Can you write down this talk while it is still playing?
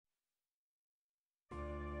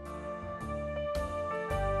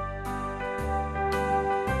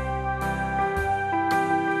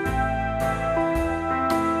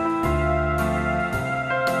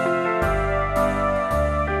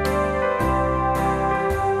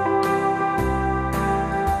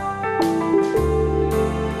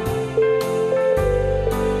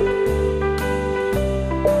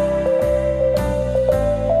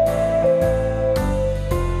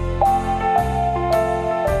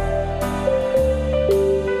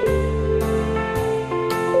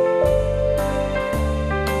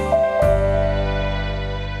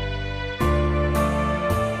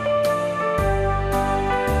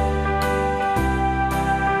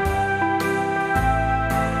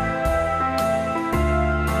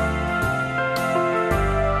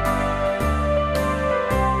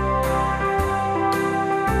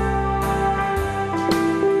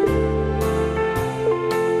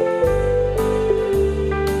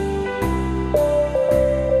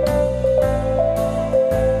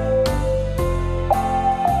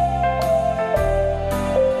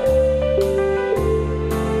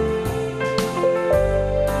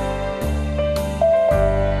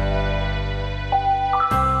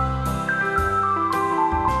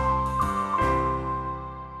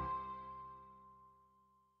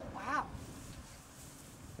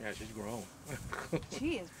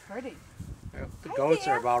is pretty. Yep, the goats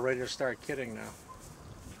are about ready to start kidding now.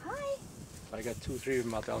 Hi. I got 2 or 3 of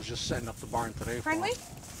them out there. I was just setting up the barn today. Friendly?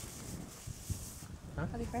 Huh?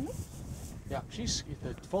 Are they friendly? Yeah, she's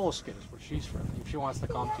full of skin, but she's friendly. If she wants to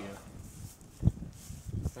come to you.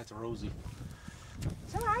 That's Rosie.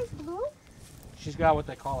 Is her eyes blue? She's got what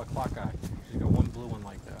they call a clock eye. She's got one blue one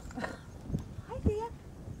like that. Hi, Thea.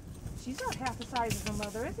 She's not half the size of her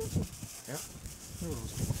mother, isn't she? Yep.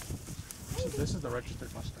 This is the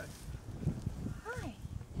registered Mustang. Hi.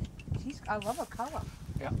 I love her color.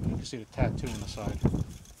 Yeah, you can see the tattoo on the side.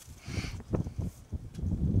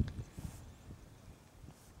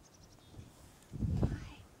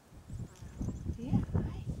 Hi. Yeah,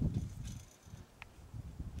 hi.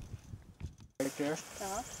 Right there.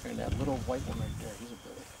 And that little white one right there, he's a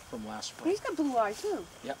Billy from last spring. He's got blue eyes too.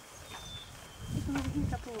 Yep. He's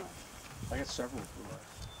got blue eyes. I got several blue eyes.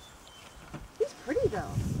 He's pretty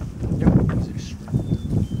though. Yep, he's extremely.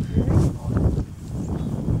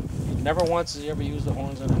 Never once has he ever used the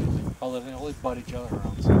horns on anything, other than only butt each other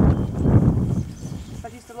around. So.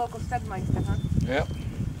 But he's the local studmeister, huh? Yep,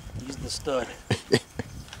 he's the stud.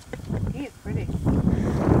 He is pretty.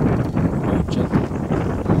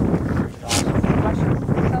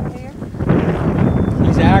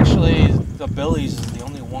 He's actually, the Billies is the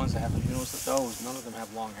only ones that have, you notice the does, none of them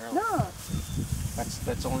have long hair. No.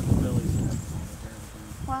 That's only the Billies that have long hair.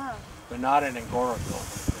 Wow. They're not in Angora though.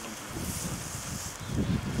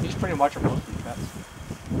 He's pretty much a mostly pet.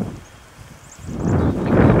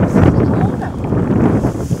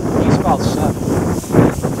 He's about 7.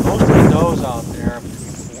 Most of the does out there are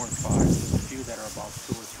between 4 and 5. There's a few that are about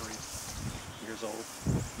 2 or 3 years old.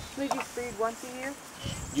 They just breed once a year?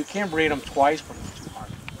 You can breed them twice, but it's too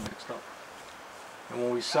hard mixed up. And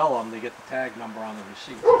when we sell them, they get the tag number on the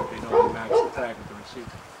receipt. They know they match the tag with the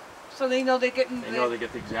receipt. So they know they're getting. They know they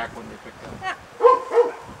get the exact one they picked up. Yeah.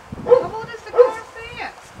 How old is the girl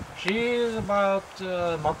there? She's about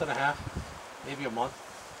a month and a half, maybe a month.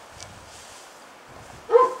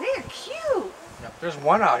 They're cute. Yep. There's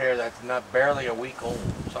one out here that's not barely a week old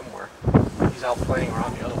somewhere. He's out playing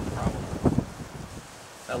around the other one probably.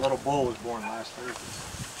 That little bull was born last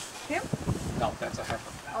Thursday. Him? No, that's a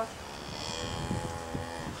heifer. Oh.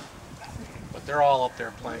 But they're all up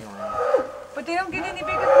there playing around. But they don't get any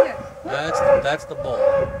bigger than this. That's the bull.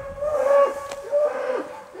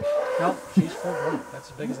 Nope, she's full grown. That's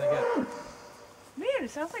as big as they get. Man, it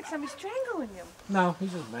sounds like somebody's strangling him. No,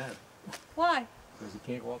 he's just mad. Why? Because he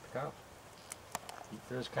can't go out the cows.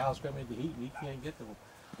 There's cows coming to heat and he can't get to them.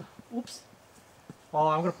 Oops. Well,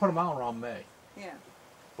 I'm going to put them out around May. Yeah.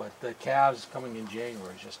 But the calves coming in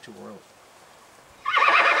January is just too early.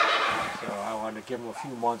 So I wanted to give them a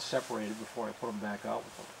few months separated before I put them back out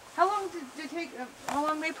with them. How long did it take? How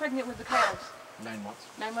long are they pregnant with the cows? 9 months.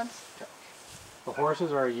 9 months. Yeah. The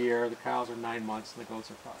horses are a year, the cows are 9 months, and the goats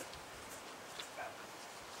are 5.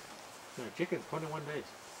 No, chickens 21 days.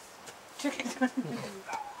 Chickens.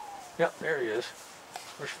 Yep, there he is.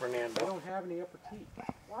 Where's Fernando? They don't have any upper teeth.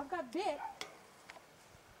 Well, I've got bit.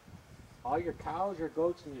 All your cows, your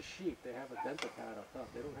goats, and your sheep, they have a dental pad up top.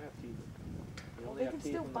 They don't have teeth. They only have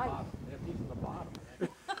teeth in the bottom. They have teeth in the bottom.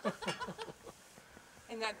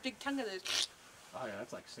 And that big tongue of theirs. Oh yeah,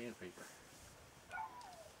 that's like sandpaper.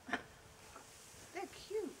 They're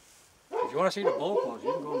cute. If you want to see the bull close,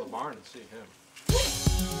 you can go in the barn and see him.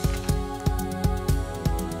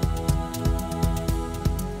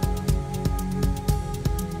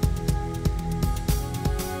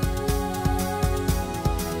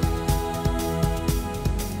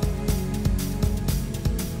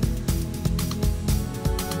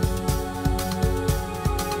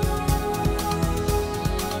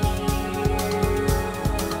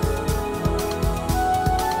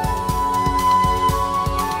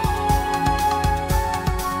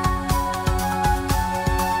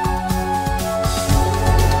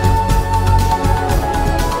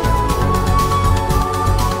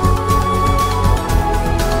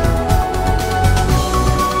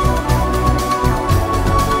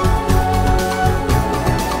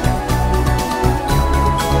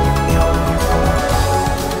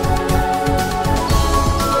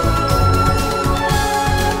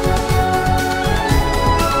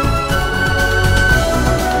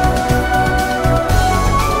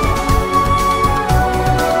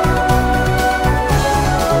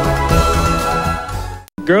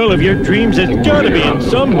 Girl of your dreams has got to be in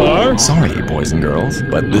some bar. Sorry, boys and girls,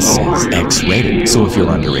 but this is X-rated, so if you're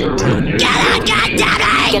under 18... Get out,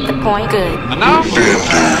 goddammit! Get the point? Good. Enough?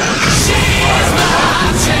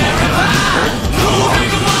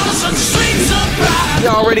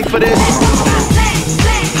 Y'all ready for this?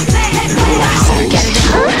 Get it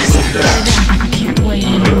down. I can't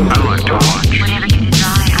wait.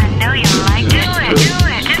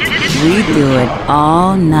 do it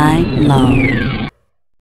all night long.